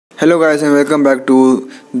Hello guys and welcome back to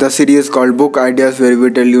the series called Book Ideas, where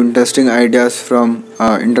we tell you interesting ideas from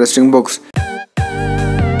interesting books.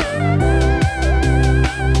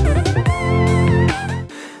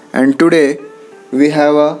 And today we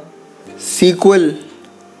have a sequel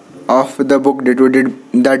of the book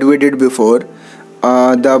that we did before.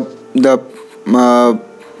 The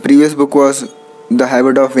previous book was The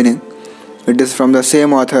Habit of Winning. It is from the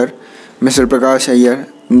same author, Mr. Prakash Iyer.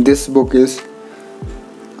 This book is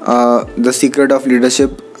The Secret of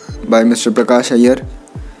Leadership by Mr. Prakash Iyer.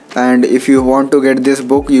 And if you want to get this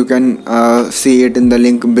book, you can see it in the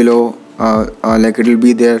link below, like it will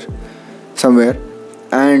be there somewhere.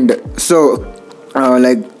 And so,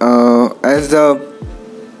 as the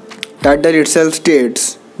title itself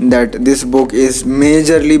states, that this book is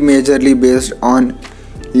majorly based on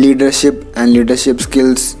leadership and leadership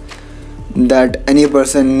skills that any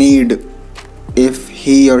person need if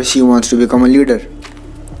he or she wants to become a leader.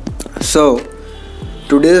 So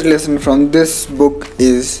today's lesson from this book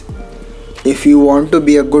is, if you want to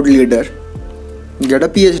be a good leader, get a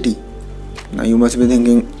PhD. Now you must be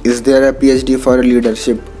thinking, is there a PhD for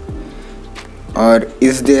leadership, or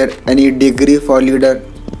is there any degree for leader?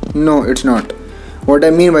 No, it's not. What I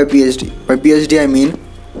mean by PhD? By PhD I mean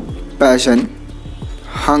passion,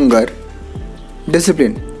 hunger,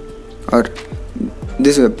 discipline, or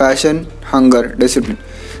this way: passion, hunger, discipline.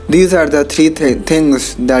 These are the three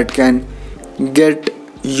things that can get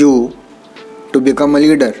you to become a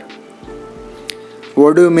leader.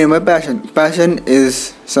 What do you mean by passion? Passion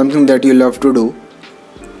is something that you love to do.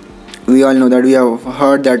 We all know that, we have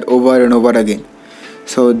heard that over and over again.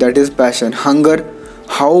 So that is passion. Hunger: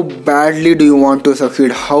 how badly do you want to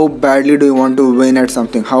succeed? How badly do you want to win at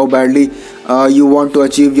something? How badly you want to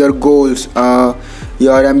achieve your goals,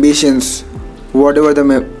 your ambitions, whatever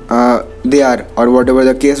they are, or whatever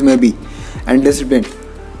the case may be. And discipline: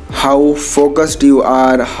 how focused you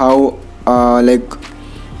are, how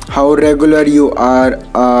regular you are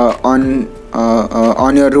on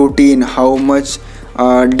your routine, how much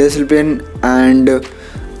discipline and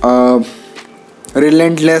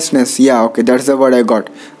relentlessness. Yeah, okay, that's the word I got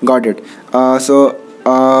it. So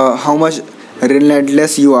how much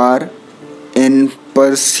relentless you are in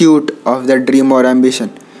pursuit of that dream or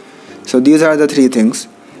ambition. So these are the three things.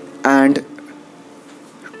 And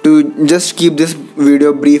to just keep this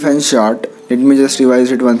video brief and short, let me just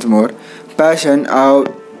revise it once more. Passion: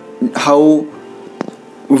 how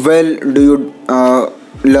well do you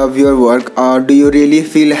love your work? Do you really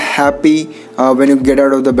feel happy when you get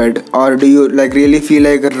out of the bed, or do you really feel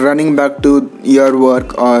like running back to your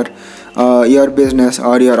work or your business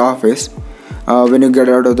or your office when you get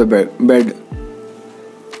out of the bed?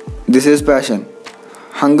 This is passion.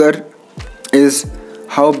 Hunger is,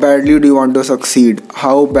 how badly do you want to succeed,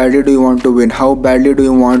 how badly do you want to win, how badly do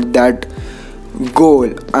you want that goal.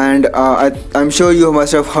 And I'm sure you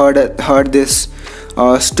must have heard this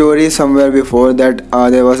story somewhere before, that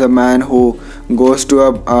there was a man who goes to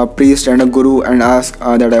a priest and a guru and asks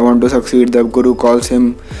that I want to succeed. The guru calls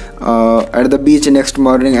him at the beach next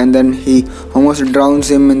morning, and then he almost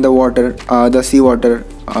drowns him in the water, the sea water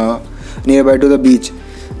nearby to the beach.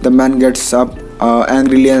 The man gets up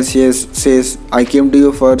angrily and says, I came to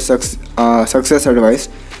you for success advice,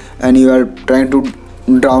 and you are trying to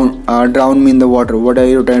drown me in the water. What are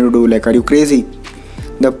you trying to do? Are you crazy?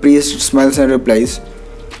 The priest smiles and replies,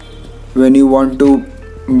 when you want to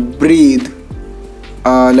breathe,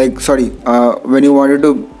 when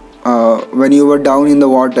you were down in the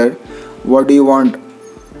water, what do you want?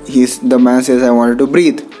 The man says, I wanted to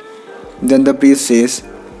breathe. Then the priest says,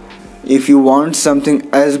 if you want something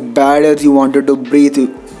as bad as you wanted to breathe,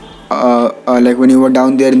 when you were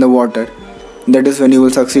down there in the water, that is when you will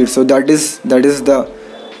succeed. So that is the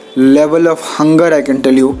level of hunger, I can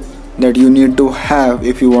tell you, that you need to have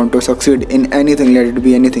if you want to succeed in anything. Let it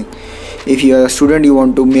be anything. If you are a student, you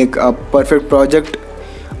want to make a perfect project,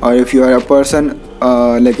 or if you are a person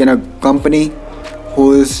in a company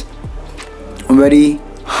who is very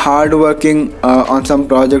hardworking on some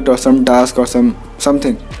project or some task or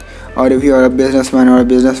something, or if you are a businessman or a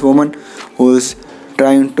businesswoman who is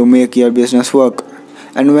trying to make your business work.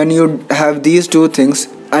 And when you have these two things,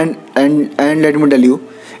 and let me tell you,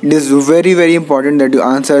 it is very important that you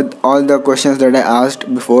answer all the questions that I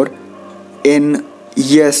asked before in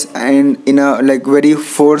yes, and in a very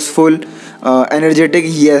forceful, energetic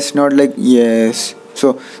yes, not yes.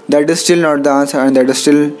 So that is still not the answer, and that is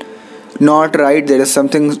still not right. There is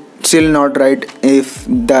something still not right if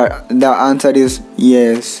the answer is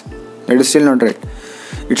yes. That is still not right.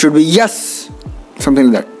 It should be yes,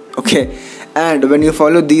 something like that. Okay. And when you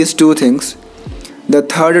follow these two things, the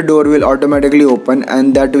third door will automatically open,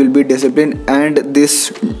 and that will be discipline. And this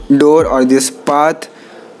door or this path,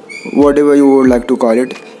 whatever you would like to call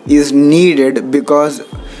it, is needed because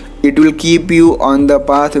it will keep you on the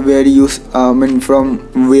path where you from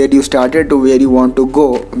where you started to where you want to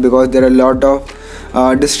go, because there are a lot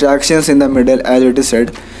of distractions in the middle, as it is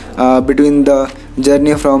said, between the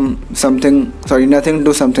journey from nothing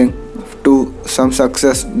to something to some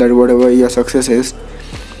success, that whatever your success is.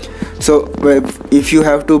 So if you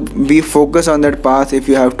have to be focused on that path, if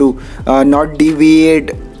you have to not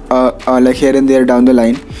deviate like here and there down the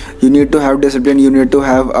line, you need to have discipline, you need to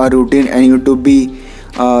have a routine, and you need to be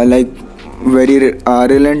like very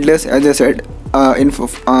relentless, as I said, in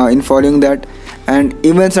following that. And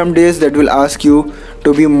even some days that will ask you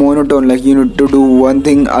to be monotone, like you need to do one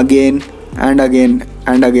thing again and again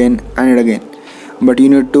and again and again, but you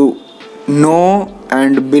need to know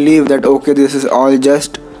and believe that okay, this is all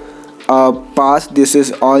just a path, this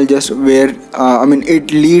is all just where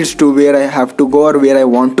it leads to where I have to go or where I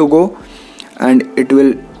want to go, and it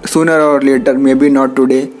will sooner or later, maybe not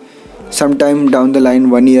today, sometime down the line,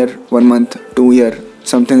 1 year, 1 month, 2 year,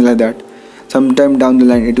 something like that, sometime down the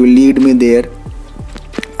line it will lead me there.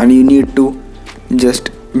 And you need to just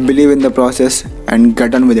believe in the process and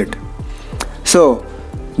get on with it. So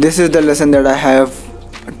this is the lesson that I have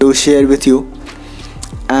to share with you.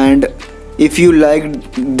 And if you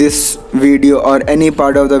liked this video or any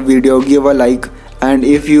part of the video, give a like. And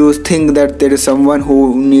if you think that there is someone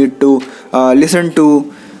who need to listen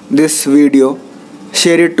to this video,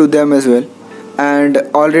 share it to them as well. And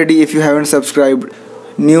already, if you haven't subscribed,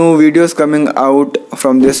 new videos coming out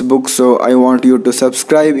from this book, so I want you to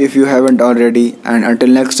subscribe if you haven't already. And until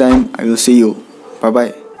next time, I will see you. Bye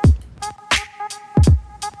bye.